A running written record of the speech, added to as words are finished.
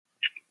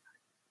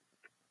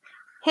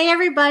Hey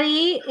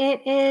everybody,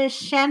 it is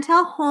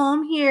Chantele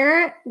home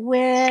here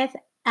with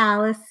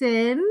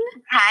Allison.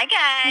 Hi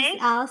This is guys.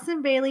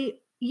 Allison Bailey.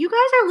 You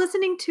guys are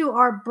listening to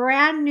our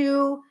brand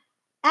new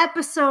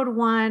episode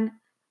 1,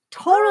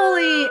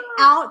 totally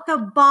out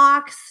the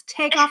box,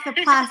 take off the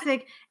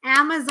plastic,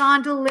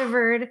 Amazon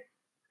delivered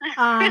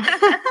podcast.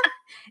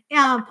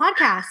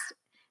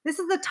 This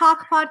is the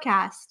Talk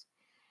podcast.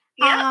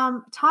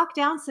 Yep. Talk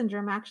Down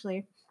syndrome,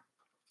 actually.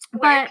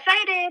 We're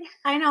excited.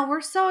 I know,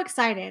 we're so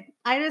excited.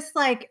 I'm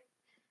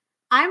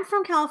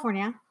from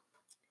California.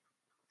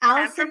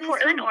 Allison I'm from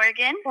Portland,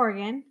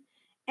 Oregon.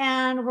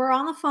 And we're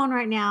on the phone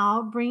right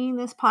now bringing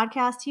this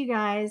podcast to you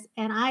guys.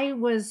 And I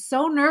was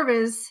so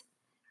nervous.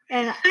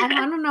 And I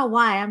don't know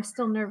why. I'm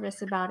still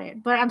nervous about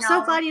it. But I'm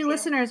so glad you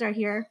listeners are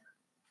here.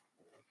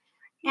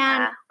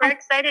 Yeah, and we're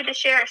excited to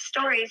share our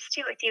stories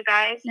too with you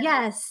guys.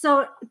 Yes.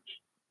 So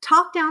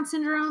Talk Down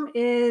Syndrome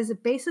is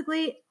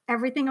basically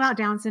everything about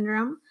Down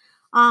syndrome.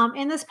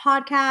 In this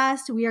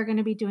podcast, we are going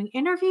to be doing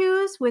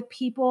interviews with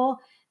people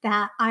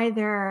that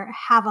either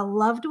have a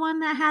loved one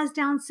that has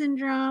Down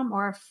syndrome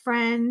or a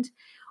friend,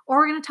 or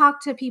we're going to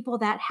talk to people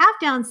that have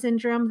Down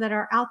syndrome that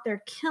are out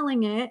there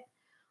killing it.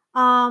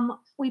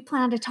 We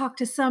plan to talk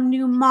to some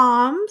new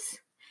moms.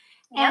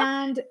 Yep.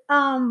 And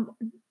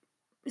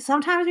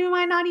sometimes we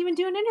might not even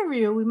do an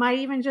interview. We might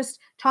even just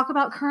talk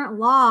about current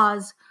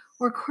laws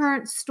or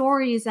current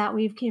stories that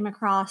we've came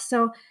across.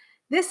 So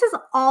this is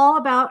all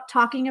about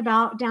talking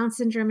about Down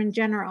syndrome in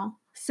general.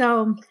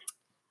 So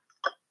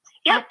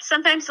yep,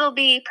 sometimes there'll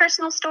be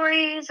personal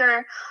stories,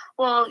 or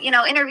we'll,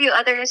 interview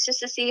others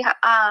just to see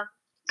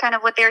kind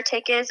of what their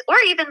take is, or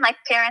even like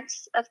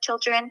parents of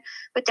children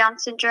with Down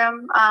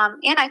syndrome.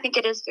 And I think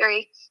it is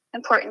very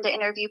important to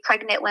interview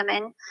pregnant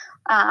women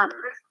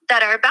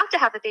that are about to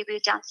have a baby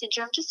with Down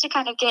syndrome, just to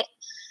kind of get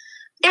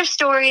their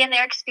story and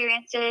their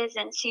experiences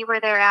and see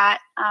where they're at.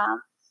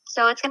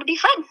 So it's going to be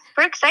fun.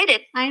 We're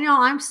excited. I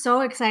know. I'm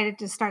so excited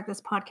to start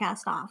this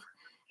podcast off.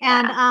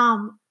 Yeah.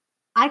 And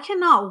I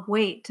cannot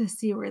wait to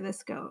see where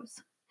this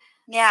goes.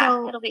 Yeah,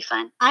 so it'll be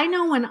fun. I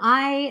know when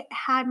I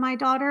had my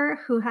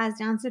daughter who has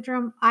Down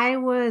syndrome, I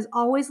was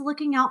always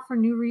looking out for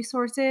new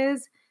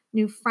resources,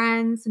 new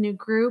friends, new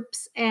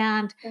groups.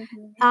 And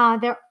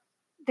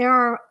there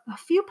are a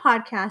few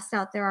podcasts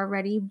out there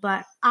already,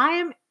 but I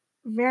am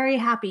very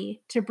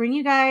happy to bring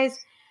you guys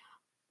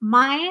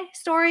my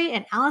story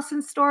and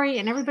Allison's story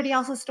and everybody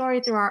else's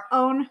story through our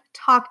own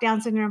Talk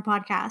Down Syndrome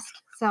podcast.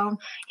 So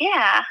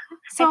yeah,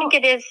 I think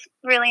it is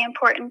really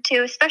important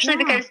too, especially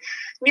because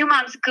new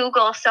moms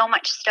Google so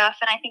much stuff,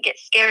 and I think it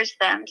scares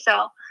them.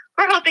 So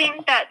we're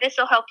hoping that this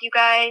will help you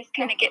guys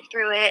kind of get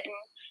through it and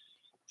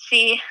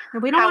see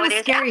we don't how want it to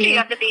is scare after you. you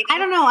have the baby. I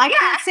don't know. I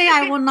can't say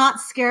I will not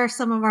scare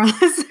some of our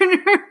listeners.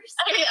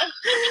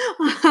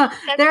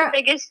 That's the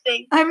biggest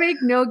thing. I make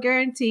no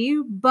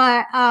guarantee,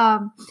 but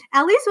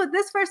at least with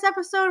this first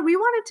episode, we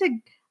wanted to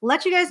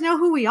let you guys know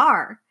who we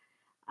are.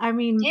 I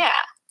mean, yeah.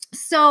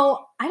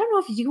 So I don't know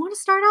if you want to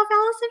start off,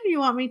 Allison, or you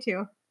want me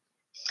to?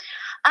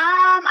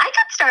 I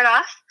could start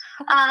off.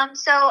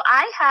 So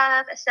I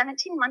have a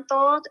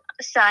 17-month-old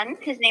son.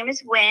 His name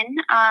is Win.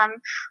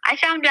 I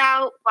found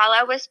out while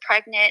I was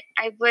pregnant.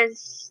 I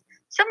was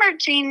somewhere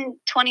between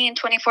 20 and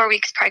 24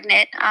 weeks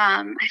pregnant.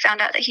 I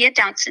found out that he had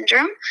Down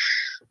syndrome.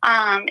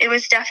 It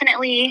was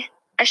definitely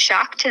a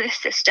shock to the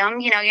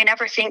system. You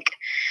never think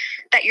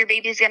that your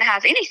baby is going to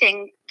have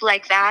anything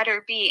like that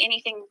or be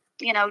anything,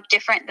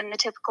 different than the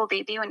typical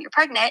baby when you're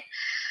pregnant.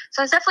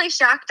 So I was definitely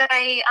shocked that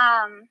I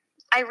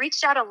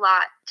reached out a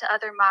lot to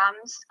other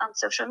moms on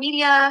social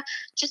media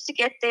just to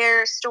get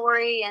their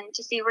story and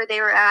to see where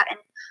they were at. And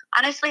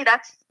honestly,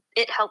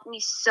 it helped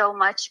me so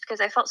much because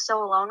I felt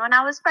so alone when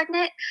I was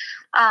pregnant.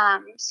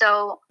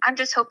 So I'm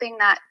just hoping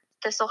that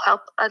this will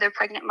help other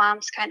pregnant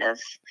moms kind of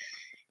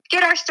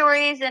get our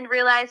stories and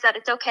realize that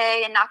it's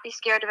okay and not be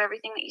scared of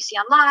everything that you see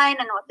online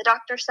and what the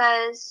doctor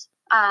says.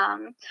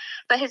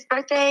 But his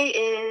birthday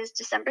is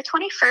December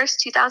 21st,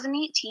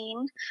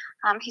 2018.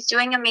 He's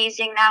doing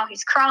amazing now.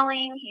 He's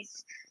crawling.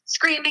 He's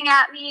screaming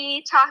at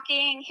me,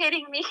 talking,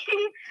 hitting me.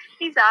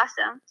 He's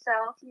awesome. So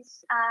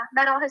he's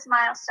met all his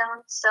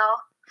milestones. So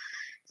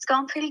it's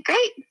going pretty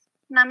great.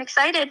 And I'm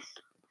excited.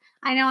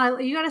 I know.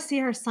 You got to see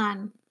her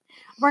son.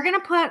 We're going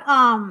to put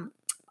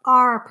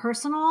our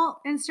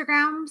personal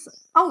Instagrams.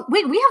 Oh,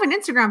 wait, we have an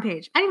Instagram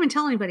page. I didn't even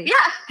tell anybody.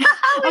 Yeah.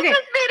 We just made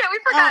it. We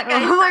forgot,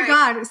 guys. Oh my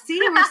God. See,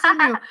 we're so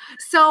new.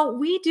 So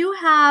we do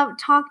have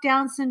Talk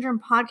Down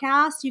Syndrome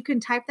podcast. You can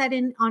type that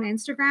in on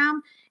Instagram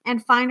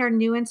and find our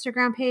new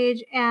Instagram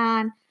page.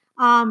 And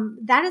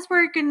that is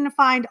where you're going to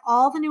find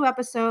all the new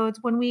episodes.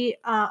 When we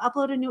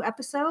upload a new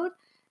episode,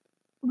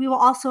 we will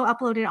also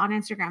upload it on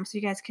Instagram so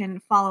you guys can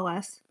follow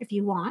us if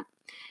you want.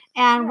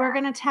 And we're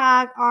going to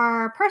tag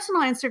our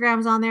personal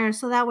Instagrams on there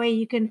so that way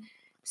you can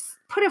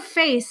put a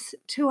face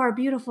to our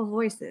beautiful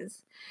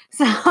voices.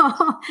 So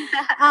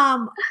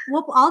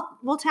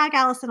we'll tag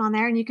Allison on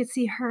there and you can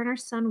see her and her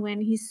son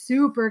Win. He's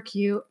super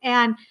cute.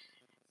 And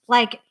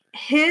like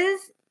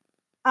his,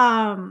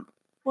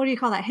 what do you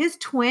call that? His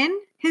twin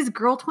his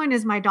girl twin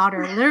is my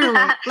daughter, literally.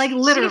 Like,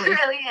 literally. She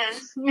really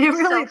is. It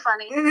really, so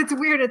funny. It's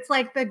weird. It's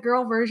like the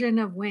girl version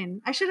of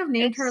Win. I should have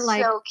named her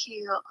like so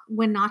cute.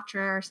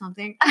 Winatra or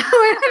something. People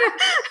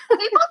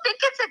think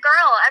it's a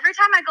girl. Every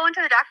time I go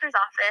into the doctor's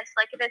office,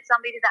 like if it's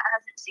somebody that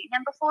hasn't seen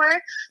him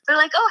before, they're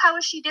like, "Oh, how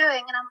is she doing?"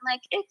 And I'm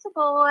like, "It's a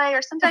boy."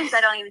 Or sometimes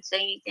I don't even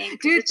say anything.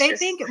 Dude, they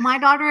think my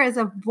daughter is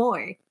a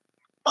boy.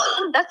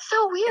 That's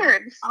so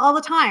weird. All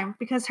the time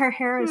because her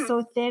hair is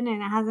so thin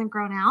and it hasn't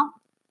grown out.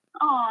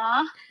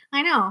 Aw.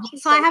 I know.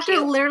 She's so I have cute.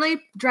 to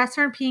literally dress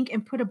her in pink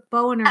and put a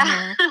bow in her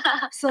hair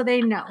so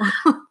they know.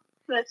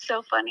 That's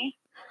so funny.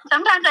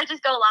 Sometimes I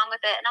just go along with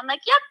it and I'm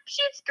like, yep,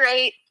 she's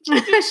great.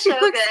 She's so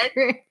good.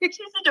 Great. She's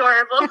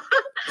adorable.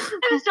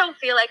 I just don't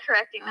feel like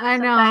correcting them. I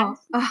know.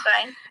 It's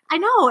fine. I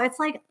know. It's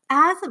like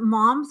as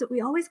moms,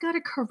 we always got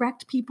to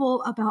correct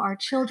people about our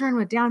children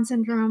with Down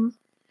syndrome.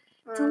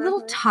 It's a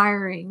little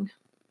tiring.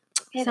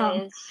 It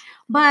is.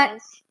 But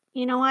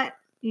you know what?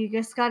 You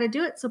just got to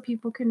do it so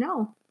people can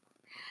know.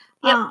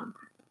 Yep.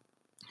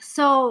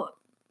 So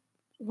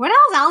what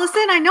else,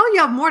 Allison? I know you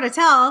have more to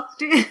tell.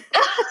 I'm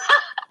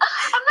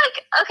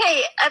like,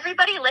 okay,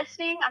 everybody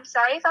listening, I'm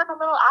sorry if I'm a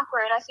little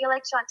awkward. I feel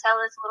like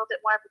Chantele is a little bit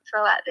more of a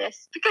pro at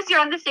this because you're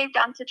on the same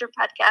Down syndrome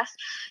podcast.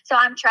 So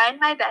I'm trying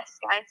my best,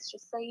 guys,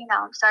 just so you know.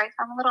 I'm sorry if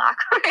I'm a little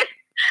awkward.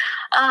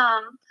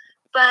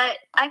 But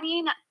I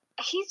mean,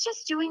 he's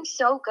just doing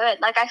so good.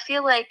 Like, I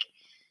feel like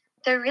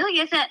there really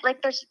isn't,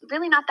 like, there's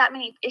really not that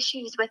many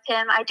issues with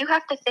him. I do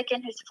have to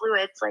thicken his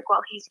fluids, like,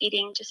 while he's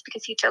eating just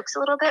because he chokes a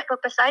little bit.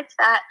 But besides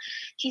that,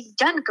 he's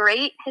done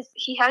great.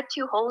 He had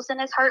 2 holes in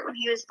his heart when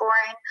he was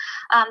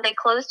born. They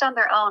closed on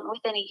their own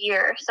within a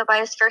year. So by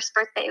his first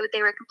birthday,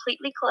 they were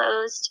completely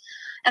closed.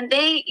 And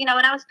they, you know,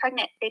 when I was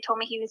pregnant, they told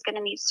me he was going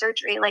to need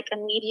surgery, like,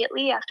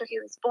 immediately after he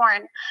was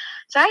born.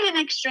 So I had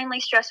an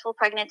extremely stressful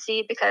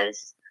pregnancy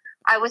because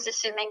I was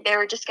assuming they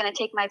were just going to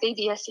take my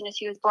baby as soon as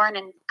he was born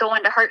and go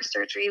into heart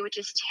surgery, which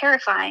is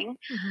terrifying.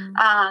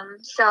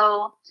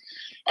 So,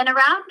 and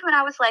around when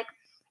I was like,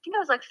 I think I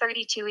was like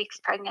 32 weeks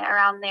pregnant,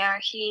 around there,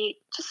 he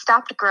just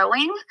stopped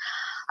growing,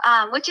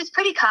 which is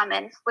pretty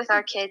common with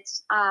our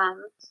kids.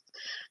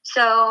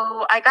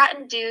 So I got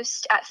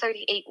induced at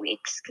 38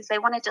 weeks because they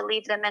wanted to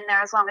leave them in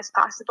there as long as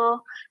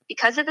possible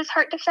because of his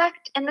heart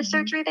defect and the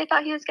surgery they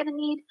thought he was going to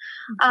need.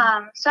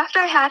 So after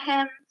I had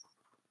him,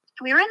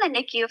 we were in the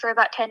NICU for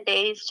about 10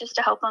 days just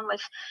to help him with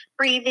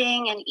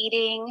breathing and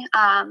eating.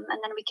 And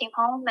then we came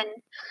home, and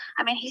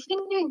I mean, he's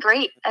been doing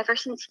great ever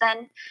since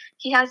then.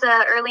 He has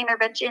a early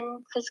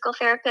intervention physical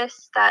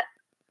therapist that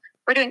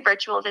we're doing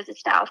virtual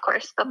visits now, of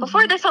course. But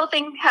before this whole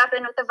thing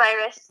happened with the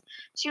virus,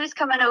 she was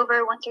coming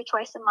over once or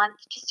twice a month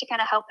just to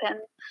kind of help him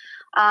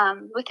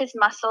with his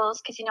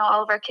muscles, because, you know,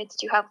 all of our kids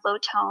do have low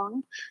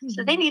tone.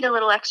 So they need a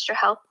little extra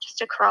help just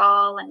to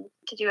crawl and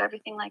to do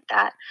everything like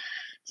that.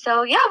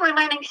 So, yeah, we're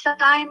learning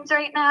signs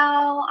right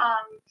now.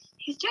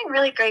 He's doing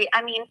really great.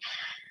 I mean,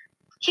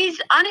 he's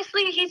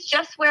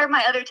just where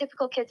my other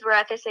typical kids were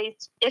at this age,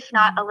 if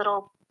not a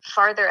little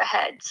farther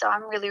ahead. So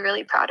I'm really,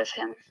 really proud of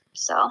him.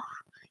 So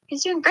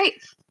he's doing great.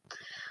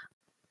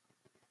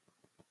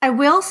 I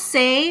will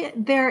say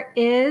there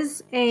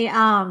is a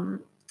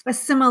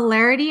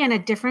similarity and a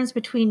difference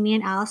between me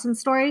and Allison's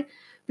story,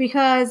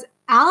 because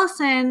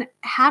Allison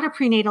had a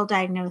prenatal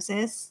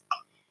diagnosis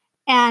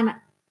and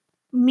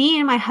me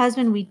and my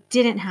husband, we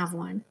didn't have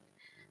one.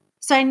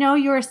 So I know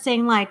you were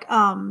saying like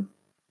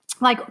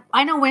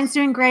I know Wynn's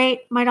doing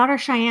great. My daughter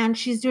Cheyenne,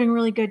 she's doing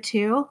really good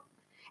too.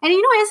 And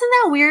you know, isn't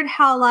that weird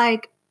how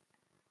like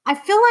I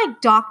feel like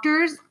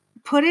doctors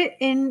put it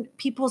in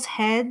people's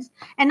heads,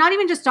 and not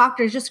even just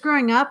doctors, just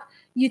growing up,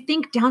 you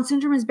think Down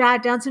syndrome is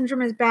bad.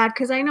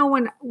 Because I know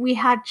when we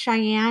had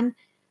Cheyenne,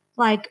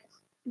 like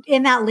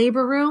in that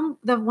labor room,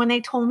 when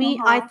they told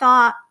me,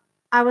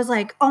 I was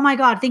like, oh my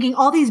God, thinking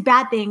all these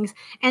bad things.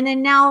 And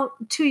then now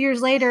 2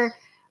 years later,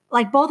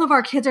 like both of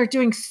our kids are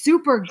doing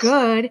super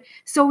good.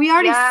 So we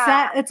already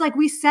it's like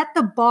we set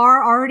the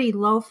bar already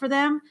low for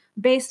them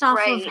based off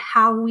of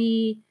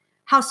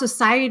how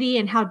society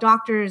and how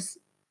doctors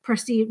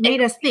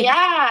made us think.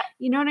 Yeah.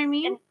 You know what I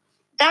mean? And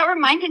that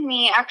reminded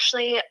me,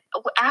 actually,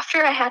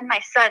 after I had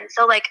my son.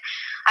 So like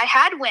I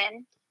had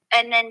Wynn,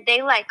 and then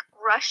they like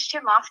rushed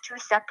him off to a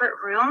separate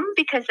room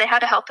because they had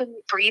to help him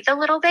breathe a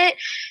little bit.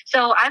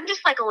 So I'm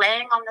just like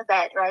laying on the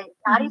bed, right?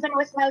 Not even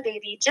with my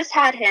baby, just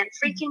had him,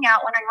 freaking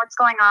out, wondering what's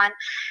going on.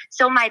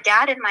 So my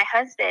dad and my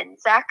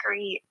husband,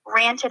 Zachary,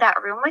 ran to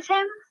that room with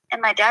him.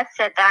 And my dad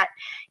said that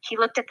he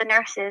looked at the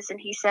nurses and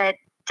he said,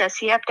 does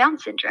he have Down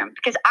syndrome?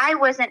 Because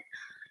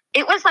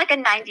it was like a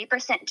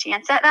 90%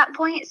 chance at that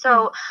point.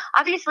 So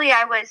obviously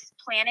I was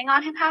planning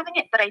on him having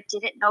it, but I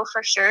didn't know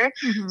for sure.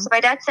 So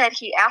my dad said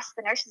he asked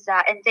the nurses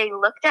that, and they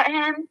looked at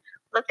him,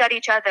 looked at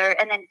each other,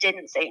 and then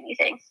didn't say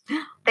anything.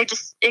 They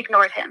just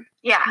ignored him.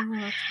 Yeah.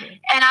 And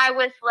I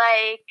was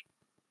like,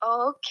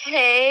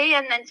 okay.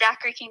 And then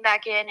Zachary came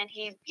back in, and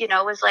he, you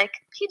know, was like,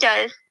 he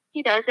does.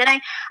 And I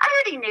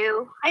already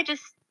knew. I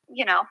just,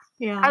 you know,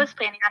 I was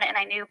planning on it and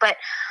I knew. But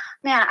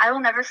man, I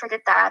will never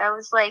forget that. I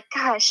was like,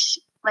 gosh,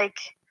 like,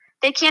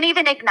 they can't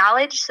even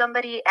acknowledge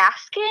somebody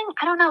asking.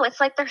 I don't know. It's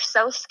like they're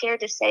so scared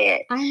to say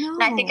it. I know.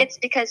 And I think it's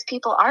because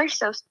people are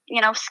so,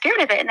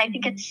 scared of it. And I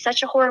think it's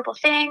such a horrible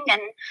thing.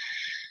 And,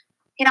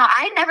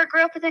 I never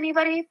grew up with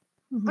anybody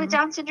with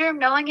Down syndrome,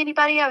 knowing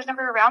anybody. I was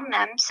never around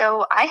them.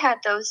 So I had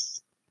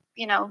those,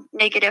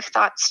 negative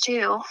thoughts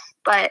too.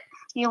 But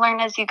you learn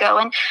as you go.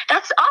 And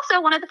that's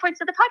also one of the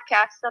points of the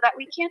podcast, so that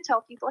we can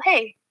tell people,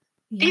 hey,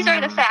 these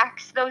are the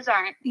facts. Those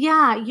aren't.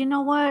 Yeah. You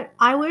know what?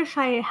 I wish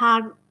I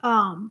had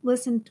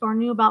listened or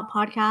knew about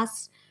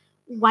podcasts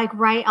like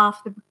right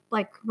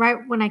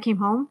when I came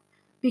home,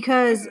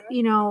 because,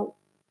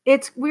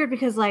 it's weird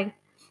because like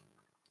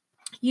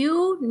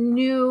you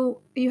knew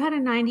you had a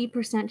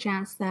 90%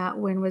 chance that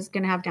Wynn was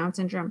going to have Down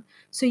syndrome.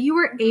 So you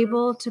were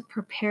able to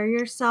prepare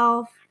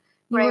yourself.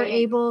 You were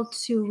able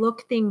to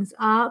look things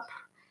up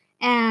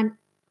and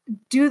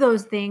do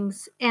those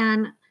things.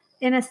 And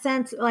in a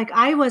sense, like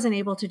I wasn't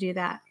able to do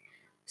that.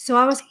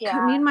 So me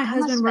and my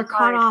husband were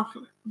caught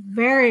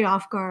very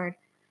off guard.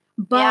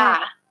 But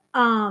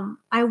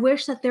I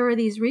wish that there were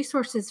these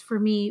resources for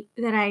me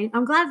that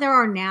I'm glad there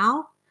are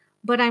now.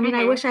 But I mean,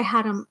 I wish I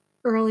had them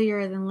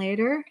earlier than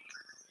later.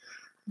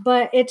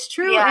 But it's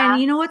true. Yeah.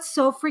 And you know what's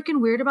so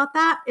freaking weird about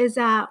that is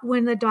that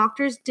when the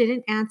doctors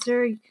didn't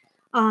answer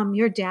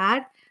your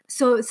dad,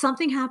 so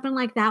something happened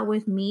like that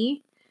with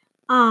me.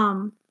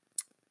 I'll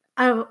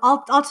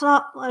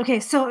talk. Okay,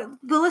 so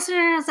the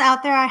listeners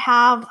out there, I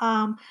have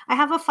a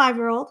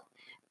 5-year-old.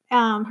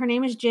 Her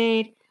name is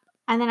Jade,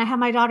 and then I have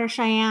my daughter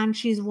Cheyenne.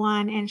 She's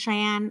 1, and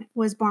Cheyenne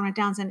was born with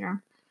Down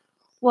syndrome.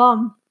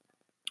 Well,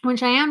 when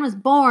Cheyenne was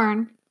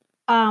born,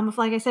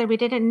 like I said, we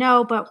didn't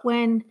know, but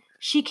when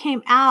she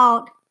came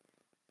out,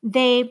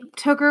 they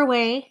took her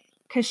away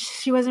because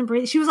she wasn't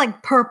breathing. She was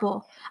like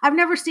purple. I've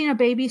never seen a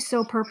baby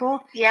so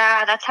purple.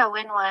 Yeah, that's how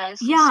Wynn was.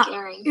 Yeah,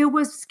 scary. It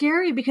was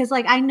scary because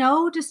like I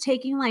know just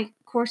taking like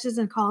courses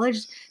in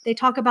college, they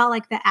talk about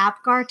like the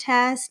APGAR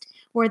test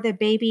where the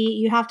baby,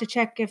 you have to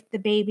check if the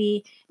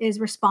baby is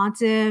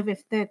responsive,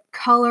 if the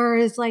color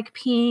is like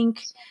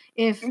pink,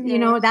 if,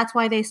 that's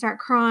why they start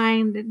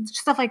crying,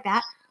 stuff like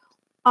that.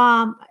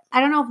 I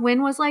don't know if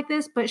Wynn was like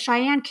this, but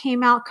Cheyenne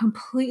came out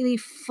completely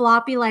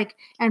floppy,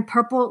 and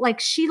purple. Like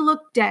she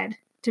looked dead,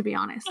 to be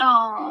honest.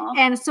 Oh,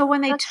 and so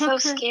when they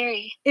took her,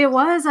 scary. It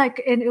was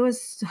and it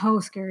was so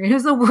scary. It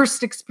was the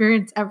worst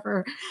experience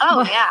ever.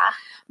 Oh, yeah.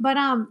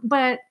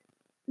 But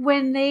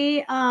when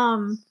they,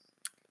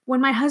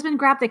 when my husband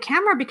grabbed the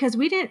camera, because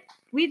we thought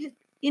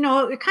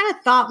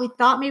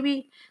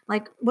maybe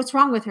like, what's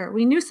wrong with her?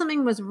 We knew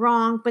something was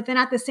wrong, but then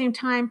at the same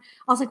time,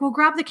 I was like, well,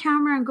 grab the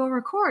camera and go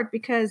record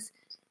because,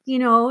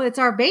 it's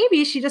our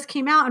baby. She just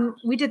came out, and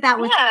we did that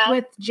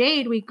with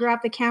Jade. We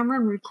grabbed the camera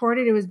and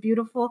recorded. It was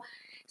beautiful.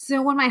 So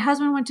when my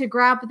husband went to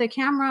grab the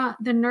camera,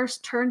 the nurse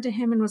turned to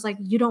him and was like,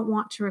 you don't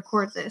want to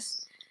record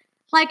this.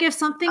 Like if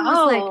something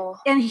was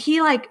and he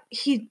turned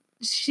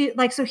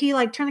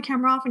the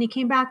camera off and he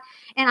came back,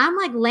 and I'm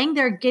like laying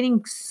there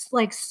getting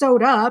like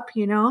sewed up,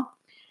 Yeah.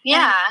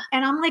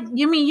 And I'm like,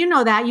 you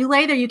know that you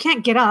lay there, you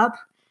can't get up.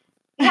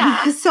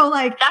 Yeah. So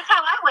like that's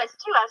how I was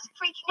too. I was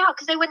freaking out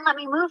because they wouldn't let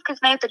me move because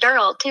I had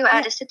epidural too. I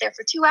had to sit there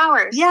for 2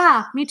 hours.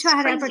 Yeah, me too. I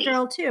had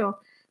epidural too.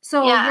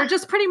 So you're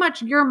just pretty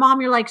much your mom.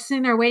 You're like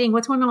sitting there waiting.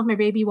 What's going on with my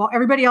baby while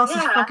everybody else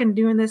is fucking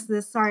doing this.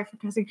 Sorry for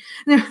cussing.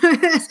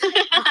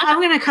 I'm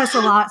gonna cuss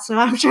a lot, so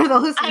I'm sure they'll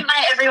listen. I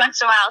might every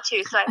once in a while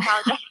too, so I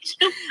apologize.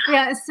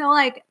 Yeah. So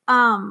like,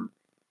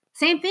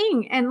 same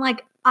thing, and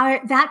like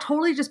that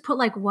totally just put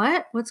like,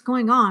 what's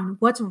going on?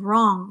 What's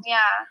wrong? Yeah.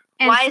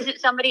 And why is it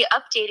somebody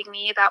updating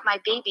me about my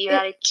baby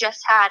that I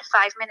just had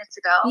 5 minutes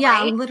ago? Yeah,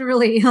 right?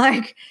 Literally.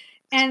 Like,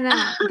 and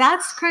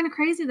that's kind of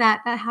crazy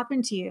that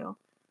happened to you.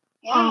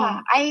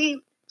 Yeah, I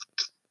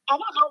don't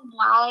know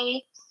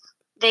why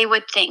they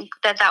would think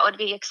that would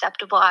be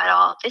acceptable at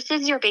all. This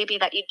is your baby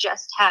that you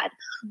just had.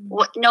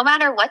 No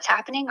matter what's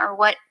happening or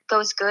what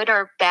goes good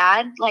or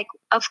bad, like,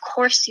 of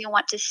course you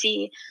want to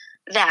see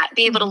that,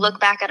 be able to look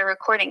back at a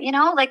recording,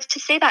 like to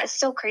say that is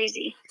so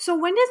crazy. So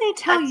when did they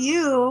tell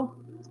you?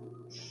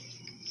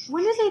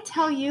 When did they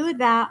tell you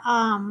that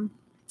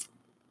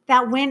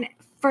that Wynn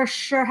for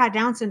sure had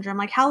Down syndrome?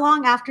 Like how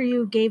long after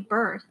you gave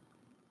birth?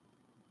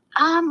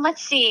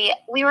 Let's see.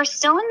 We were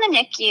still in the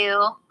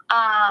NICU.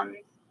 I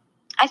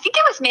think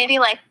it was maybe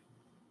like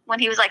when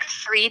he was like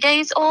 3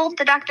 days old,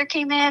 the doctor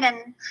came in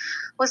and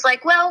was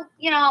like, well,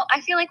 I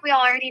feel like we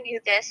all already knew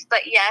this,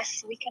 but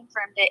yes, we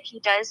confirmed it. He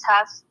does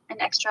have an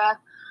extra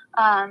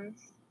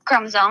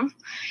chromosome.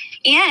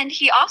 And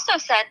he also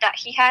said that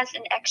he has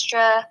an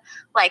extra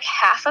like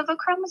half of a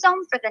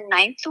chromosome for the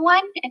 9th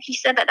one. And he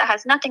said that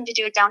has nothing to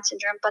do with Down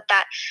syndrome, but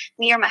that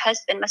me or my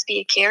husband must be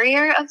a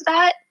carrier of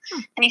that.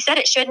 And he said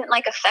it shouldn't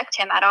like affect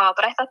him at all.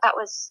 But I thought that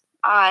was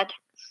odd.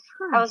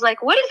 I was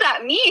like, what does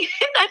that mean?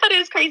 I thought it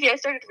was crazy. I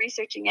started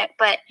researching it.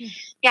 But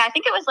yeah, I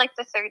think it was like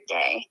the 3rd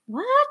day.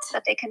 What?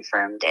 That they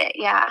confirmed it.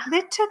 Yeah.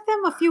 It took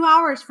them a few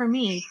hours for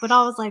me. But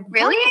I was like,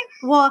 really?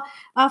 Well,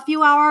 a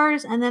few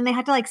hours. And then they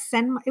had to like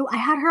I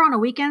had her on a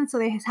weekend. So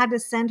they had to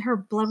send her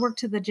blood work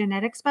to the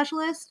genetic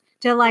specialist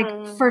to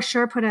like for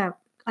sure put a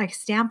like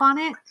stamp on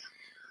it.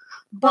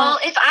 Well,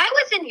 if I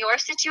was in your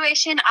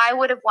situation, I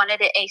would have wanted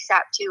it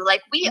ASAP too.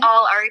 Like, we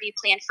all already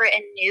planned for it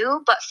and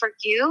knew, but for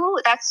you,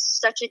 that's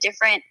such a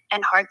different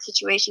and hard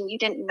situation. You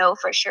didn't know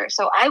for sure.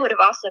 So I would have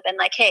also been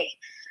like, hey,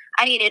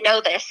 I need to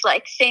know this,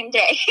 like, same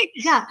day.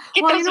 Yeah.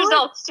 Get those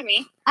results to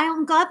me.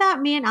 I'm glad that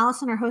me and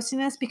Allison are hosting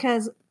this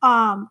because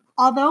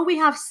although we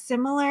have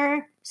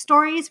similar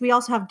stories, we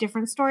also have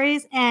different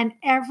stories, and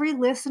every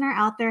listener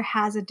out there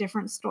has a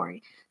different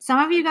story. Some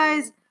of you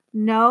guys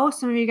know,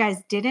 some of you guys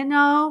didn't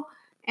know,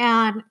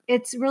 and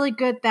it's really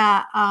good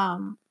that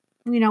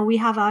we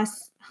have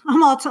us.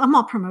 I'm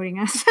all promoting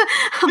us.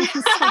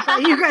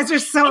 You guys are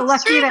so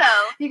lucky.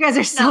 You guys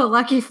are so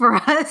lucky for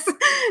us.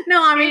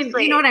 No, I mean,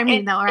 you know what I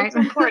mean, though, right? It's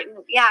important,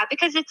 yeah,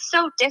 because it's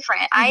so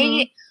different.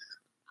 I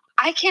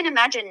can't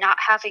imagine not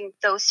having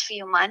those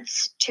few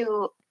months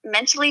to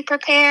mentally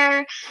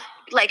prepare,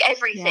 like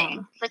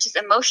everything. Let's just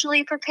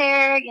emotionally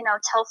prepare,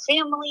 tell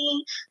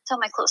family, tell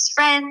my close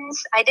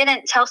friends. I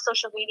didn't tell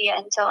social media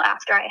until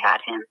after I had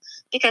him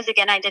because,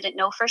 again, I didn't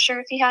know for sure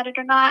if he had it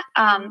or not.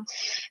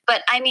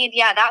 But I mean,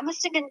 that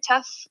must have been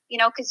tough,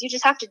 because you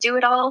just have to do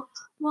it all.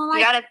 Well,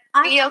 you gotta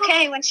be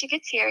okay when she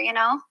gets here,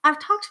 I've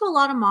talked to a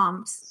lot of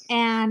moms,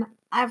 and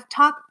I've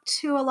talked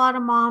to a lot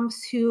of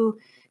moms who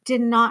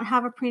did not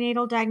have a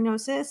prenatal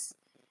diagnosis,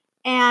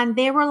 and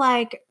they were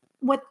like,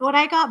 what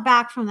I got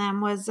back from them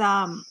was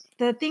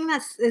the thing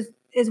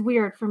is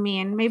weird for me,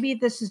 and maybe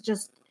this is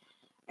just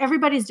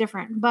everybody's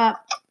different, but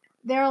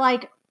they're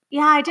like,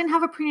 yeah, I didn't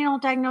have a prenatal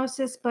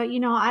diagnosis, but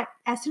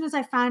as soon as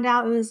I found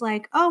out, it was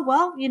like, oh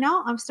well,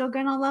 I'm still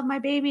gonna love my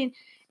baby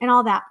and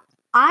all that.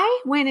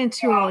 I went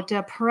into a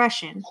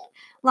depression,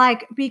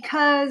 like,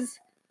 because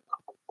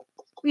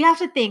we have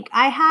to think.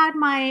 I had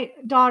my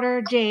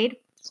daughter Jade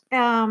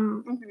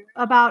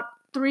about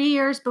 3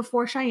 years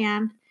before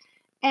Cheyenne,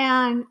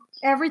 and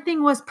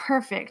everything was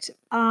perfect.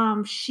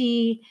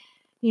 She,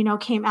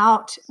 came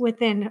out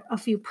within a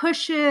few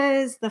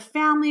pushes. The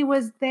family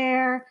was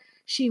there.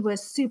 She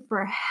was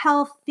super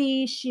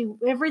healthy.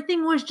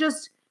 Everything was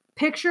just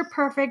picture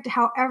perfect.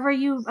 However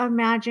you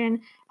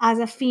imagine as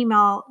a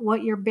female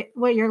what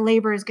your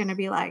labor is going to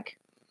be like.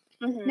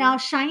 Now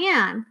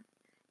Cheyenne,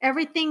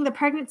 the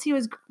pregnancy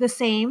was the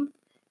same.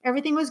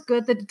 Everything was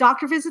good. The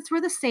doctor visits were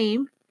the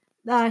same.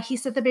 He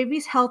said the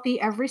baby's healthy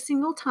every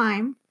single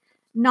time.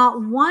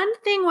 Not one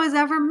thing was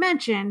ever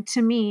mentioned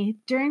to me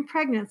during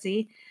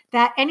pregnancy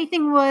that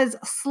anything was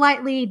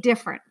slightly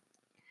different.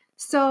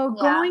 So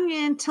going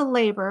into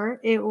labor,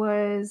 it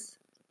was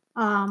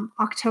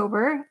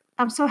October.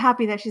 I'm so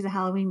happy that she's a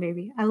Halloween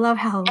baby. I love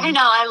Halloween. I know.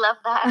 I love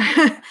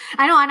that.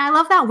 I know. And I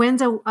love that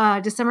Wynn's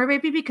a December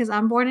baby because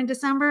I'm born in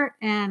December,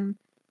 and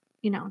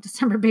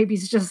December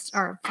babies just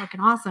are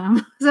fucking awesome.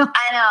 So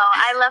I know.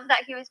 I love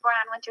that he was born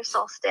on winter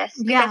solstice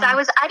because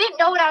I didn't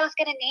know what I was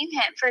going to name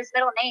him for his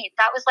middle name.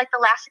 That was like the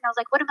last thing I was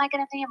like, what am I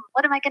going to name him?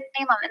 What am I going to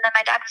name him? And then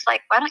my dad was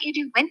like, why don't you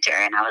do Winter?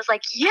 And I was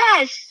like,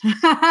 yes, thank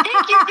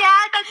you,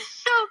 Dad.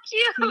 That's so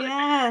cute.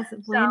 Yes.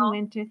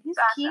 Winter. He's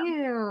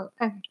cute.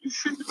 Okay.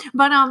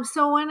 But,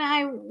 so when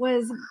I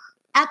was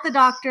at the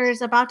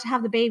doctor's about to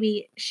have the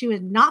baby, she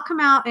would not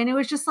come out. And it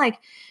was just like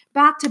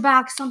back to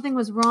back, something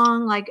was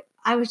wrong. Like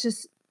I was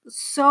just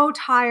so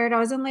tired. I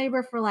was in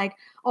labor for like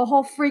a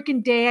whole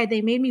freaking day.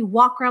 They made me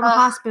walk around the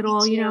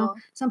hospital,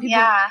 some people,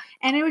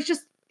 and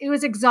it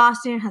was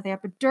exhausting. I had the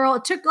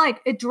epidural.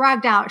 It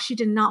dragged out. She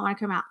did not want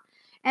to come out.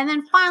 And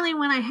then finally,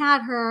 when I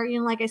had her,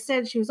 like I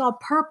said, she was all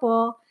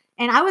purple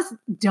and I was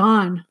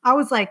done. I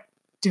was like,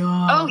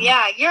 done. Oh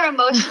yeah. You're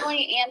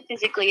emotionally and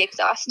physically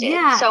exhausted.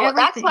 Yeah. So everything.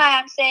 That's why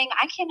I'm saying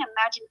I can't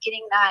imagine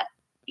getting that,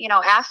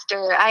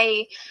 after.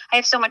 I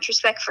have so much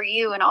respect for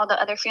you and all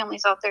the other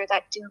families out there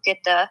that do get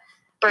the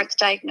birth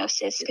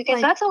diagnosis because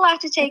that's a lot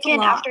to take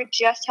in after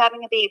just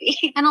having a baby.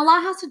 And a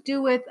lot has to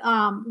do with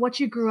what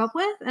you grew up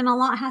with, and a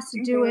lot has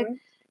to do with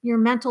your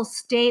mental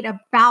state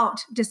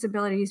about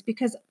disabilities,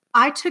 because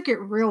I took it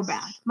real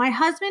bad. My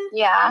husband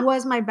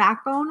was my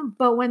backbone,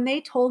 but when they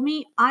told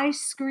me, I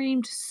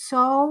screamed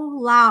so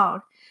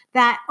loud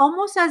that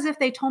almost as if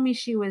they told me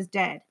she was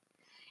dead.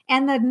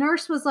 And the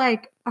nurse was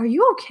like, are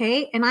you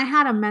okay? And I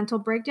had a mental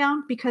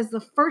breakdown because the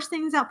first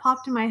things that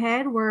popped in my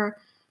head were,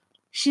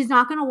 she's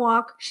not going to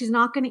walk. She's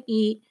not going to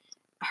eat.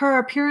 Her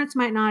appearance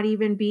might not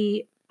even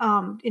be,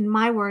 in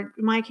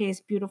my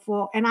case,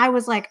 beautiful. And I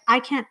was like,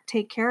 I can't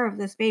take care of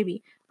this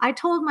baby. I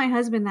told my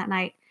husband that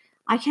night,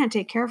 I can't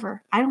take care of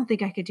her. I don't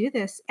think I could do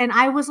this. And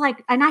I was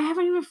like, and I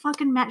haven't even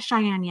fucking met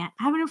Cheyenne yet.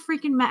 I haven't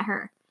freaking met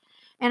her.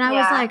 And I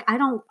was like,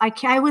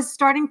 I was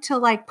starting to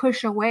like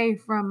push away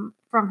from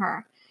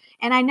her.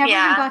 And I never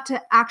even got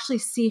to actually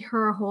see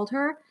her or hold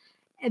her,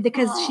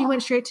 because she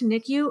went straight to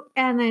NICU.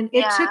 And then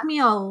it took me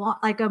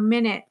a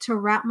minute to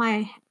wrap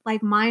my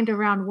like mind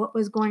around what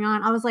was going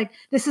on. I was like,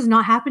 this is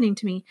not happening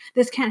to me.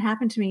 This can't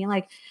happen to me.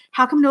 Like,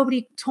 how come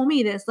nobody told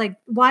me this? Like,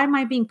 why am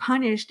I being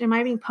punished? Am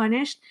I being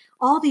punished?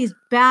 All these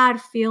bad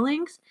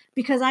feelings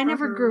because I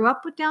never grew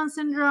up with Down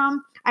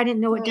syndrome. I didn't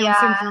know what Down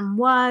syndrome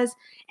was.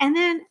 And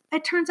then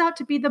it turns out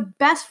to be the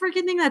best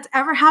freaking thing that's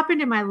ever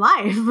happened in my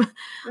life.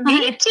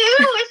 Me too.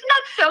 Isn't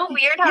that so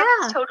weird how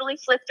it's totally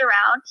flipped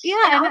around? Yeah.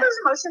 And all those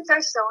emotions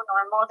are so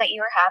normal that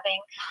you were having.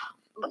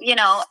 You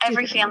know,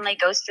 every family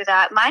goes through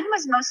that. Mine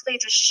was mostly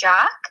just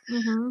shock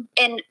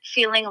and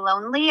feeling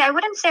lonely. I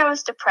wouldn't say I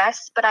was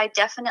depressed, but I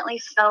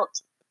definitely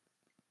felt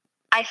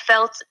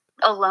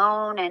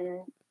alone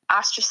and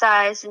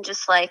ostracized and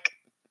just like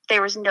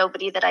there was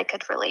nobody that I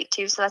could relate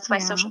to. So that's why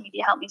social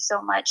media helped me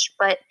so much.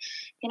 But,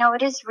 you know,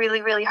 it is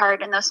really, really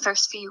hard in those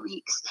first few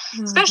weeks,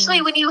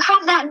 especially when you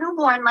have that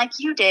newborn like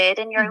you did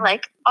and you're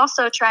like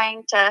also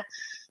trying to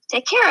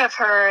take care of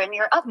her and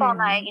you're up all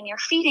night and you're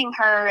feeding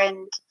her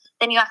and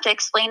then you have to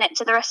explain it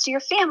to the rest of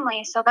your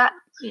family. So that,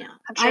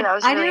 I'm sure that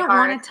was really hard. I didn't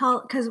want to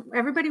tell, because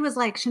everybody was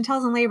like,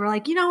 Chantele's in labor.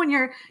 Like, you know, when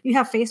you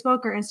have Facebook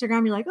or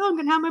Instagram, you're like, oh, I'm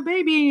going to have my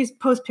baby. And you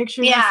post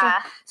pictures. And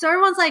stuff. So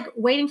everyone's like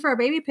waiting for a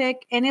baby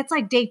pic. And it's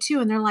like day 2.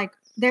 And they're like,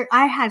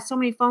 I had so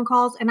many phone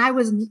calls and I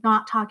was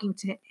not talking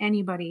to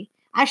anybody.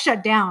 I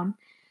shut down.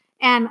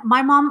 And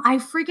my mom, I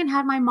freaking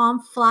had my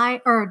mom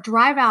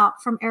drive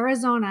out from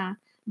Arizona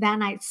that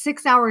night,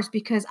 6 hours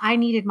because I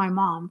needed my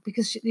mom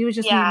because it was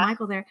just me and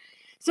Michael there.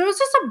 So it was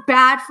just a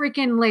bad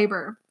freaking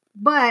labor.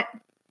 But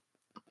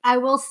I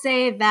will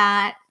say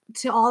that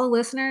to all the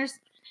listeners,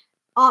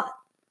 I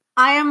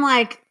am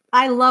like,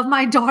 I love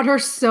my daughter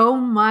so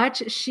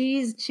much.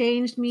 She's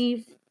changed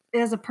me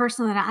as a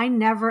person that I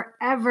never,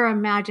 ever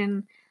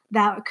imagined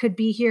that could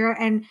be here.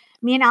 And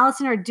me and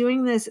Allison are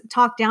doing this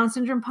Talk Down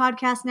Syndrome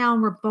podcast now.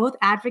 And we're both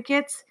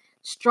advocates,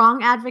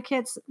 strong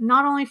advocates,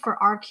 not only for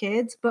our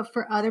kids, but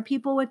for other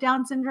people with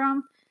Down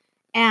syndrome.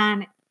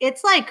 And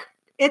it's like,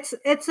 it's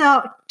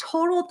a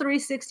total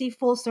 360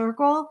 full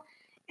circle.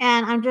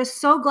 And I'm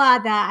just so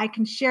glad that I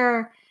can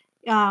share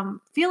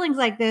feelings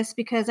like this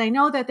because I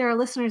know that there are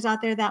listeners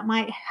out there that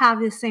might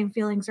have the same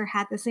feelings or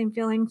had the same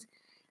feelings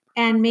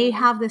and may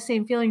have the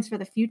same feelings for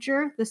the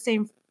future, the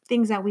same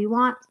things that we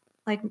want,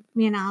 like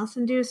me and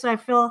Allison do. So I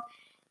feel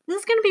this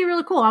is going to be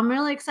really cool. I'm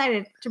really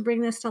excited to bring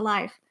this to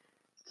life.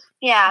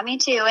 Yeah, me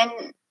too.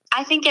 And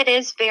I think it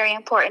is very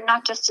important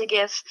not just to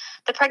give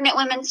the pregnant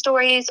women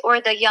stories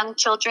or the young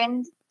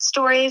children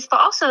stories,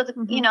 but also the,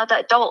 you know, the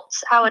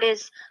adults, how it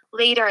is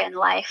later in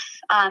life.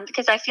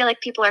 Because I feel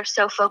like people are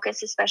so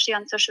focused, especially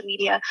on social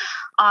media,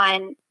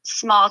 on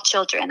small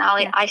children.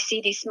 I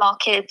see these small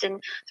kids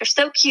and they're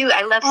so cute.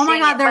 I love seeing it. Oh my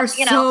God, they're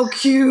so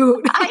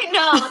cute. I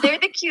know. They're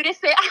the cutest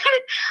thing.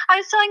 I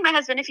was telling my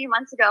husband a few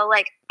months ago,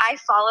 like, I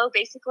follow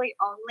basically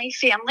only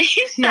families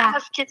that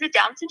have kids with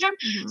Down syndrome.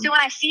 So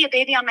when I see a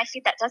baby on my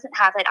feed that doesn't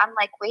have it, I'm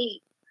like,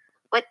 wait,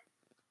 what?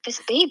 This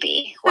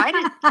baby, why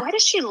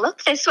does she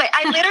look this way?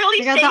 I literally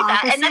say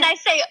that. And then I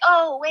say,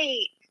 oh,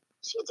 wait,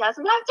 she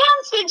doesn't have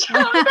Down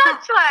syndrome.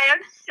 That's why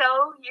I'm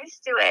so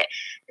used to it.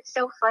 It's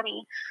so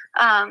funny.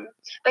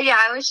 But yeah,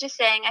 I was just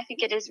saying, I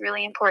think it is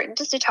really important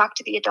just to talk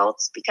to the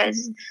adults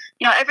because,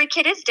 you know, every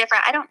kid is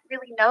different. I don't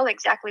really know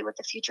exactly what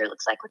the future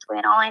looks like with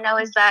Wynn. All I know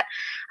is that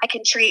I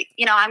can treat,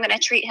 you know, I'm going to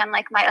treat him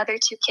like my other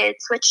 2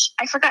 kids, which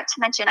I forgot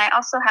to mention. I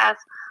also have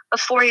a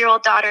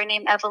 4-year-old daughter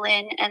named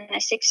Evelyn and a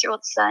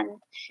 6-year-old son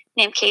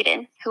named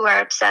Caden, who are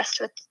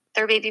obsessed with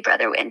their baby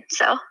brother Wynn.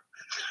 So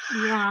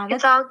yeah,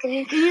 it's all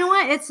good. You know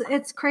what?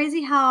 It's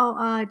crazy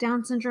how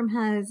Down syndrome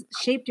has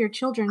shaped your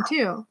children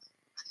too.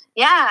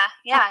 Yeah,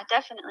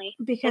 definitely.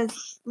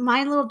 Because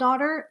my little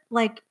daughter,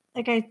 like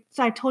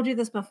I told you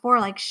this before,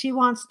 like she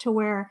wants to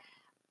wear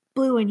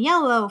blue and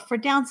yellow for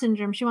Down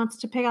syndrome. She wants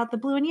to pick out the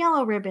blue and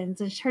yellow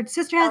ribbons, and her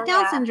sister has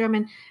Down syndrome,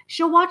 and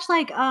she'll watch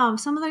like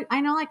some of the.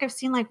 I know, like I've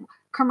seen like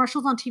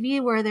commercials on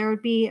TV where there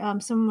would be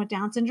someone with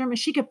Down syndrome, and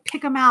she could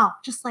pick them out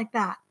just like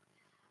that.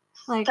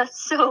 Like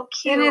that's so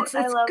cute. And it's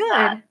I love good.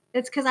 That.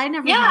 It's because I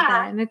never had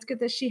that, and it's good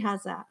that she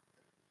has that.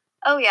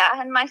 Oh yeah,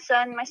 and my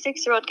son, my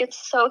 6-year-old,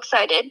 gets so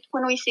excited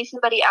when we see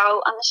somebody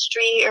out on the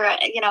street or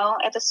at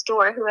the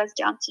store who has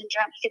Down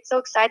syndrome. He gets so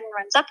excited and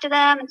runs up to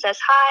them and says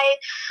hi.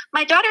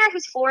 My daughter,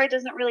 who's 4,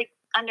 doesn't really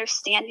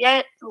understand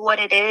yet what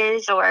it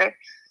is or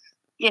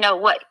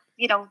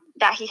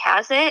that he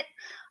has it.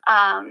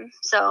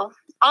 So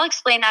I'll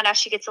explain that as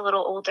she gets a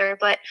little older.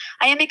 But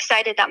I am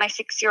excited that my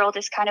 6-year-old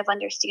is kind of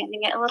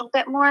understanding it a little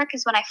bit more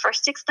because when I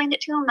first explained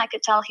it to him, I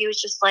could tell he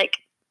was just like,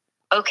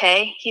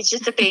 okay, he's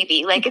just a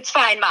baby. Like, it's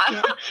fine, Mom.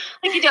 Yeah.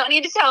 Like, you don't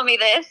need to tell me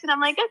this. And I'm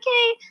like,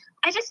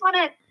 okay,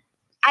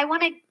 I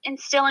want to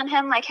instill in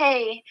him, like,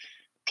 hey,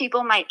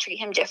 people might treat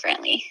him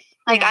differently.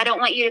 Like, I don't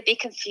want you to be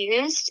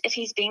confused if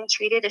he's being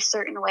treated a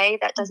certain way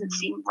that doesn't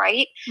seem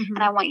right. And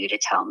I want you to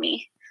tell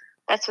me.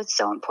 That's what's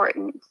so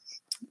important.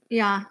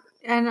 Yeah.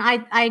 And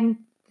I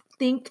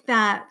think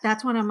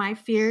that's one of my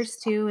fears,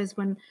 too, is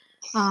when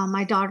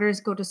my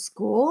daughters go to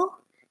school.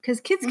 Because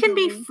kids can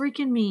be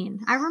freaking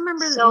mean. I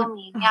remember so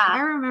mean. Yeah. I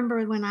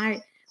remember when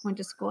went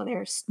to school.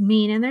 They're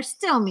mean and they're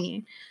still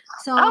mean.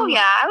 So, oh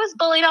yeah, I was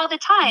bullied all the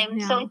time.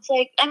 Yeah. So it's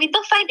like, I mean,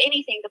 they'll find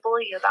anything to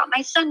bully you about.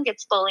 My son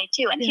gets bullied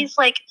too, and he's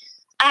like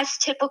as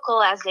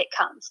typical as it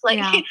comes. Like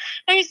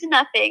there's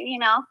nothing, you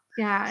know.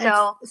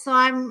 Yeah.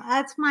 So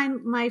that's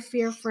my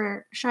fear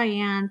for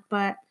Cheyenne.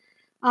 But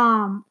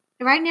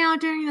right now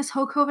during this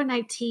whole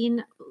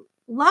COVID-19,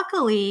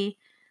 luckily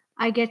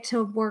I get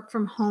to work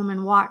from home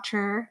and watch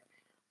her.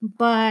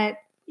 But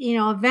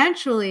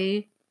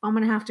eventually I'm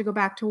gonna have to go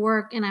back to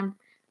work, and I'm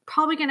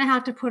probably gonna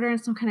have to put her in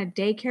some kind of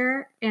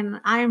daycare.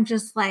 And I'm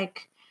just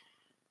like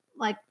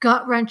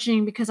gut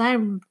wrenching because I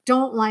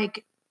don't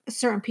like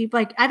certain people.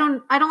 Like I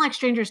don't like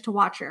strangers to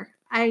watch her.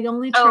 I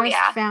only trust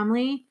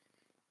family,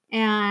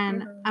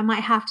 and I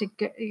might have to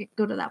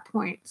go to that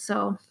point.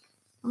 So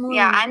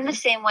I'm the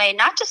same way,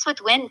 not just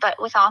with Wynn,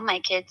 but with all my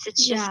kids.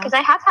 It's just because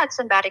I have had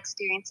some bad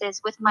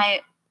experiences with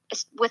my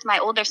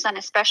older son,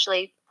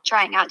 especially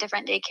trying out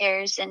different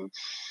daycares, and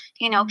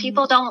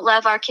people don't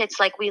love our kids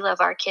like we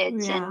love our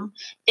kids, and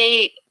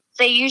they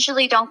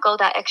usually don't go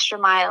that extra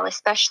mile,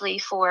 especially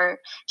for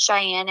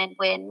Cheyenne and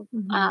Wynn.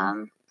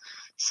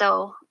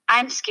 So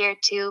I'm scared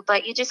too,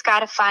 but you just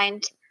got to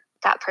find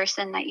that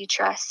person that you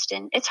trust.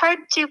 And it's hard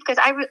too, because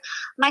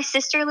my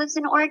sister lives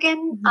in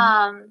Oregon,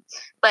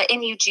 but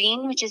in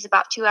Eugene, which is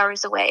about 2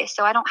 hours away.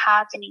 So I don't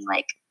have any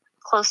like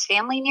close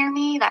family near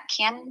me that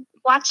can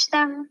watch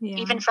them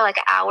even for like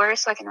an hour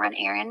so I can run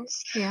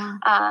errands.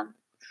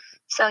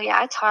 So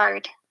it's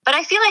hard, but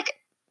I feel like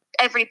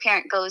every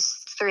parent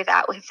goes through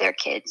that with their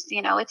kids.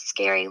 It's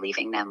scary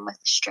leaving them with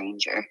a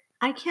stranger.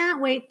 I can't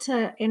wait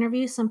to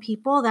interview some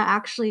people that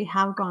actually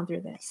have gone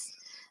through this.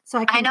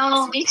 So I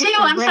know, me too.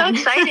 I'm so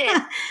excited.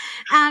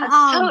 And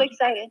I'm so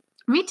excited.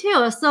 Me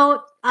too.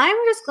 So I'm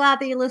just glad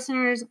that you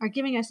listeners are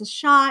giving us a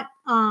shot.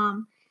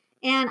 And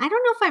I don't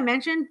know if I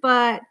mentioned,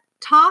 but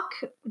Talk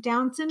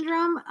Down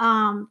Syndrome,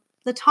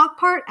 the talk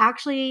part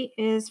actually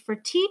is for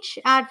teach,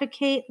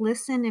 advocate,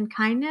 listen, and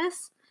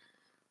kindness,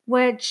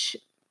 which,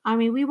 I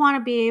mean, we want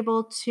to be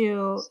able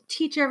to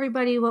teach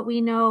everybody what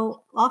we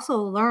know, also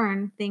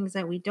learn things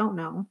that we don't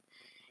know,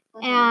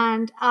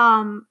 and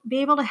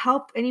be able to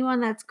help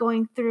anyone that's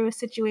going through a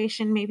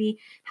situation, maybe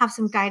have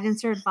some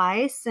guidance or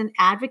advice, and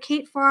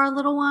advocate for our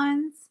little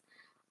ones.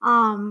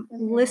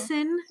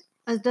 Listen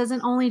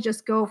doesn't only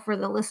just go for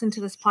the listen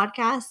to this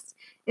podcast.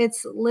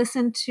 It's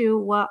listen to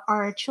what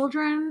our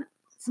children's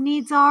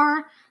needs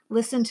are,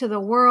 listen to the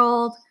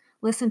world,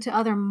 listen to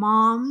other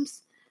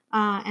moms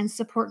and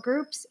support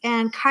groups,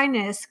 and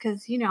kindness,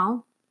 because,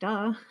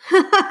 duh.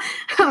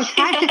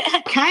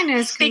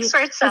 Kindness speaks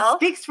for itself. It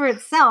speaks for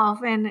itself,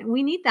 and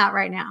we need that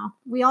right now.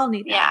 We all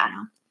need that right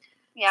now.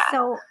 Yeah.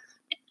 So,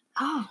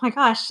 oh my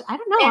gosh, I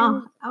don't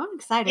know. I'm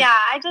excited. Yeah,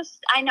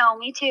 I know,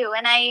 me too.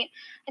 And I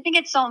think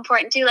it's so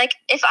important too. Like,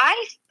 if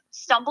I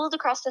stumbled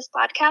across this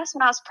podcast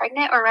when I was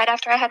pregnant or right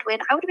after I had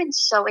Wynn, I would have been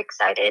so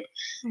excited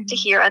to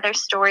hear other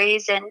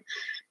stories. And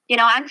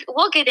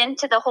we'll get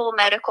into the whole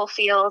medical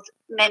field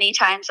many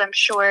times, I'm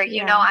sure.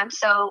 I'm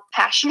so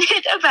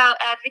passionate about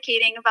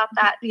advocating about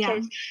that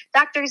because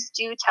doctors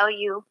do tell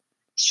you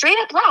straight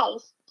up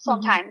lies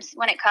sometimes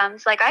when it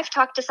comes. Like, I've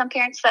talked to some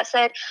parents that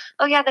said,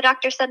 oh yeah, the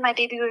doctor said my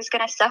baby was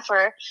going to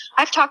suffer.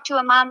 I've talked to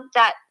a mom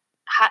that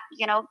had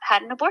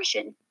an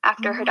abortion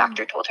after her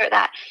doctor told her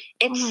that.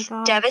 It's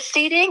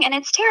devastating and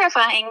it's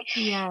terrifying.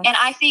 Yes. And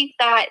I think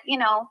that, you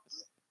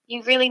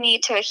really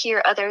need to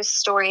hear others'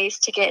 stories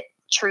to get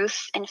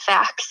truth and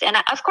facts. And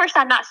of course,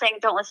 I'm not saying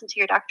don't listen to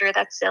your doctor.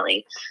 That's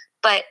silly.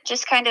 But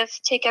just kind of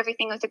take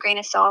everything with a grain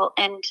of salt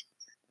and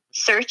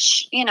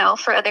search,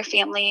 for other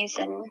families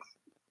and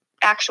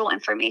actual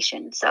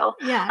information. So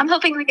I'm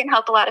hoping we can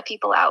help a lot of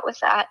people out with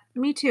that.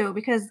 Me too,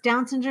 because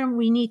Down syndrome,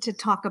 we need to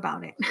talk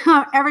about it.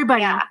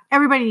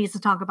 Everybody needs to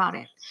talk about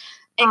it.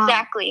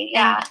 Exactly.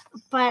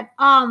 But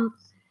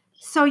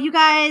so you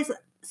guys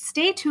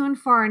stay tuned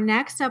for our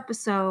next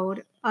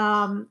episode.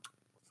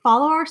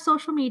 Follow our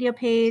social media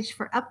page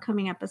for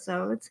upcoming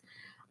episodes.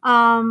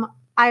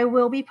 I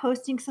will be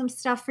posting some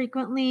stuff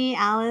frequently.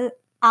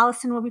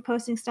 Allison will be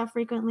posting stuff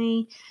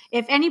frequently.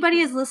 If anybody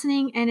is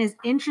listening and is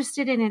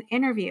interested in an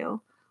interview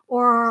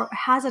or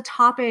has a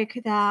topic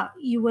that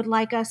you would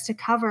like us to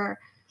cover,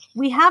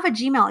 we have a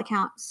Gmail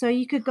account. So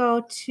you could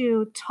go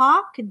to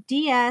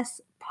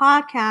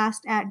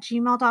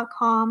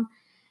talkdspodcast@gmail.com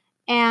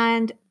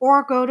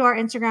or go to our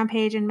Instagram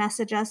page and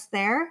message us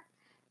there.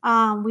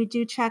 We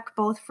do check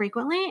both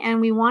frequently,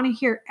 and we want to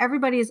hear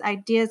everybody's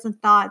ideas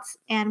and thoughts,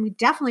 and we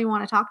definitely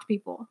want to talk to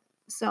people.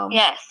 So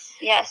yes,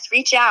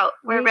 reach out.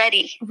 We're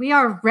ready. We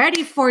are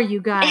ready for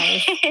you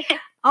guys.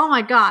 Oh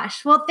my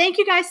gosh. Well, thank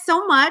you guys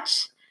so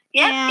much.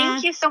 Yeah,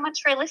 thank you so much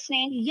for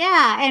listening.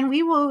 Yeah, and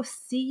we will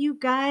see you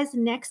guys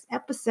next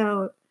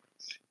episode.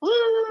 Woo!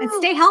 And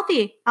stay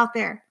healthy out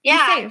there.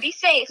 Yeah, be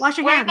safe. Wash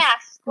your hands.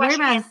 Wear a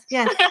mask.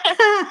 Yes.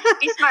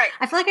 Be smart.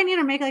 I feel like I need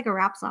to make like a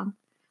rap song.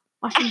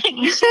 Wash your hands.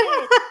 You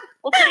should.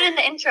 We'll put it in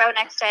the intro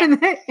next time. In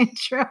the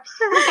intro.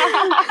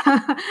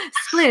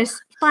 Splish,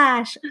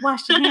 splash,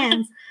 wash your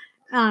hands.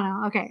 I don't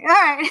know. Okay. All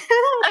right.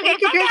 Okay,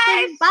 Thank you, bye,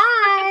 guys.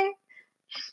 Bye.